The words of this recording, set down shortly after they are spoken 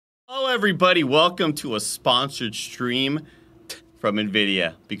Hello everybody, welcome to a sponsored stream from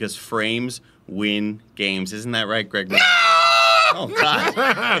NVIDIA, because frames win games. Isn't that right, Greg? Oh,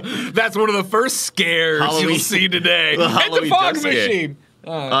 God. That's one of the first scares you'll see today. Hit the fog machine!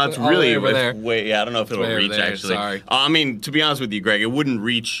 It's really over there. Wait, I don't know if it'll reach, actually. Sorry. I mean, to be honest with you, Greg, it wouldn't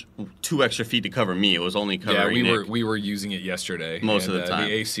reach 2 extra feet to cover me. It was only covering Nick. we were using it yesterday. Most of the time.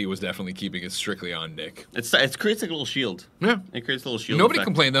 The AC was definitely keeping it strictly on Nick. It creates like a little shield. Yeah. It creates a little shield Nobody effect.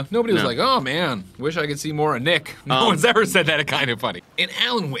 complained, though. Nobody was like, oh, man, wish I could see more of Nick. No one's ever said that. Kind of funny. In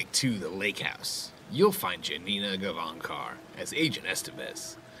Alan Wake 2, The Lake House, you'll find Janina Gavankar as Agent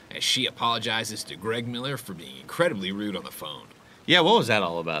Estevez, as she apologizes to Greg Miller for being incredibly rude on the phone. Yeah, what was that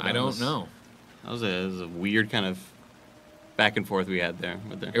all about? I don't know. That was a weird kind of back and forth we had there.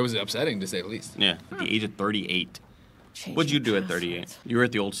 It was upsetting, to say the least. Yeah, at the age of 38. What'd you do at 38? You were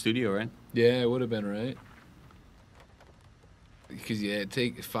at the old studio, right? Yeah, it would have been, right? Because, yeah,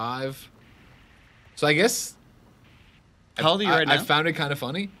 take 5. So I guess... How old are you right now? I found it kind of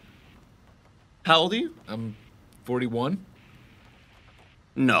funny. How old are you? I'm 41.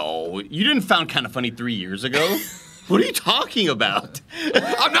 No, you didn't found kind of funny 3 years ago. What are you talking about?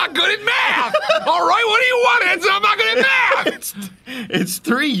 I'm not good at math! All right, what do you want, Enzo? I'm not good at math! It's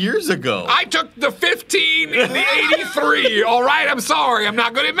 3 years ago. I took the 15 and the 83. All right, I'm sorry. I'm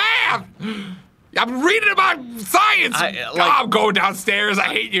not good at math. I'm reading about science. I'm going downstairs. I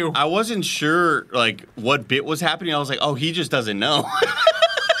hate you. I wasn't sure, like, what bit was happening. I was like, oh, he just doesn't know.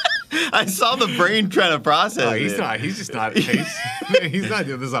 I saw the brain trying to process it. He's not. He's just not. He's not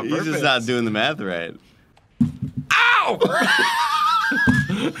doing this on purpose. He's just not doing the math right. Ow!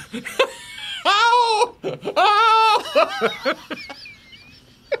 Ow! Ow!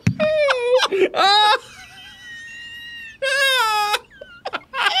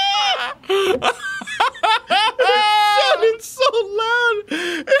 It sounded so loud.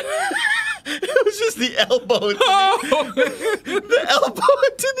 It was just the elbow into the elbow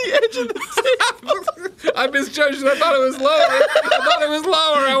into the edge of the table. I misjudged it. I thought it was lower.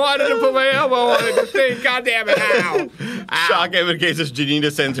 I wanted to put my elbow on it to think. God damn it! Ow! Shock Evan cases.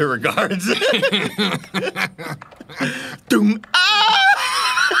 Janina sends her regards. Doom.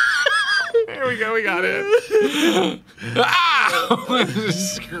 There we go. We got it. Ow!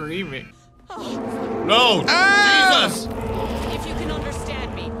 Screaming. No! Jesus! If you can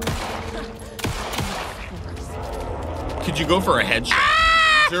understand me. Could you go for a headshot?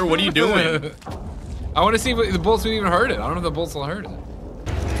 Sir, what are you doing? I want to see if the bullets will even hurt it. I don't know if the bullets will hurt it.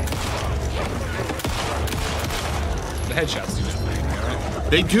 The headshots do nothing, all right?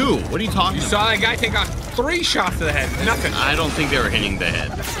 They do. What are you talking You about? saw that guy take off 3 shots to the head. Nothing. I don't think they were hitting the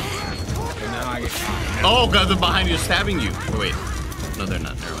head. And now I get... Oh, God, they're behind you, stabbing you. Oh, wait. No, they're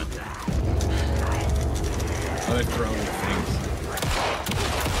not. Never mind. Oh, they're throwing things.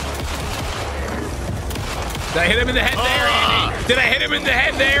 Did I hit him in the head there, Andy? Did I hit him in the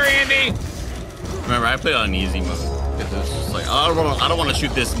head there, Andy? Remember, I played on easy mode. Because it's just like, I don't want to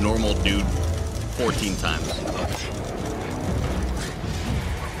shoot this normal dude 14 times.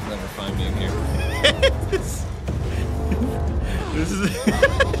 Never find me in here.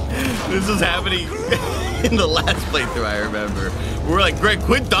 This is happening in the last playthrough, I remember. We're like, Greg,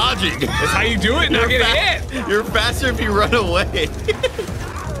 quit dodging. That's how you do it, not get hit. You're faster if you run away.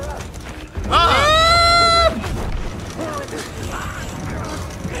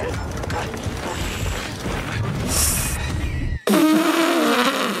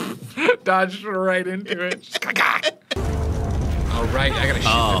 Dodged right into it. All right, I gotta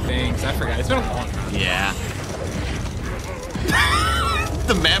shoot the things. I forgot. It's been a long time. Yeah.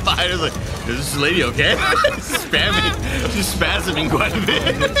 The man behind us like, is this lady okay? Spamming. She's spasming quite a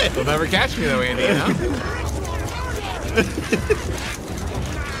bit. You'll never catch me though, Andy, you know?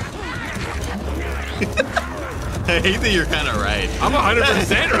 I hate that you're kind of right. I'm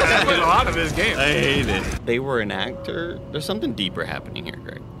 100% right with a lot of this game. I hate it. They were an actor. There's something deeper happening here,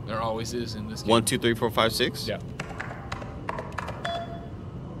 Greg. There always is in this game. 1, 2, 3, 4, 5, 6? Yeah.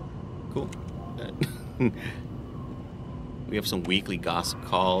 Cool. We have some weekly gossip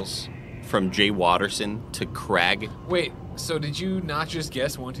calls from Jay Watterson to Crag. Wait, so did you not just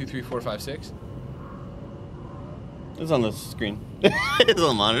guess 1, 2, 3, 4, 5, 6? It's on the screen. It's on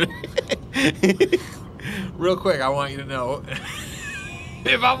the monitor. Real quick, I want you to know.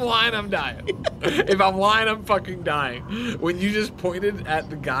 If I'm lying, I'm dying. If I'm lying, I'm fucking dying. When you just pointed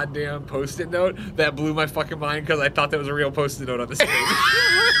at the goddamn Post-it note, that blew my fucking mind because I thought that was a real Post-it note on the screen.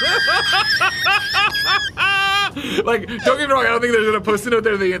 Like, don't get me wrong, I don't think there's been a Post-it note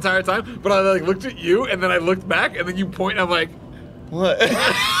there the entire time, but I like looked at you and then I looked back and then you point and I'm like, What?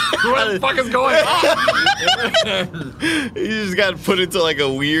 What the fuck is going on? You just got put into like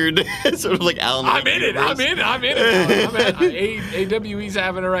a weird sort of like Alan Wake I'm in it. universe. I'm in it. AWE's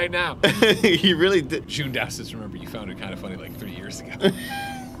having it right now. He really did. June Dastis, remember, you found it kind of funny like 3 years ago.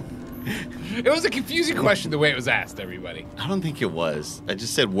 It was a confusing question the way it was asked, everybody. I don't think it was. I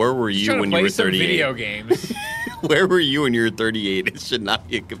just said, where were you when you play were some 38? video games. Where were you when you were 38? It should not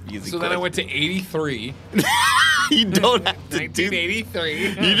be a confusing So then question. I went to 83. You don't have to do 1983.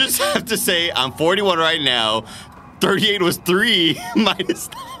 You just have to say, I'm 41 right now. 38 was 3 minus.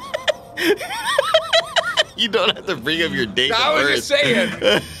 You don't have to bring up your date. I was just saying.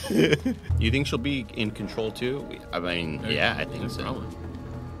 You think she'll be in control too? I mean, yeah, I think so. Probably.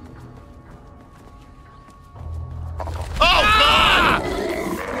 Oh, God!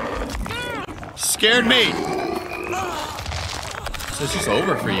 Scared me. So it's just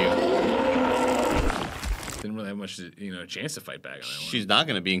over for you. Didn't really have much, chance to fight back on that one. She's not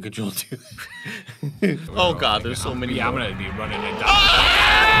going to be in control too. Oh, God, there's so many. Yeah, I'm gonna be running and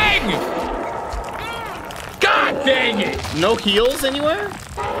dying. God dang it! No heals anywhere?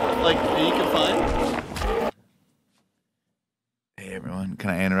 Like, that you can find? Hey everyone, can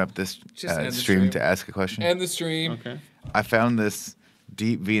I interrupt this Just end the stream stream. to ask a question? End the stream. Okay. I found this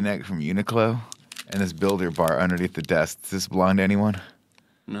deep V-neck from Uniqlo and this builder bar underneath the desk. Does this belong to anyone?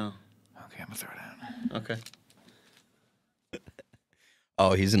 No. Okay, I'm gonna throw it out. Okay.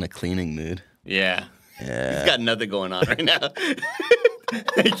 Oh, he's in a cleaning mood. Yeah. Yeah. He's got nothing going on right now.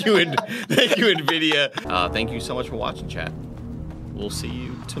 Thank you, NVIDIA. Thank you so much for watching, chat. We'll see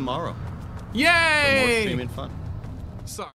you tomorrow. For more Yay! streaming fun. Sorry.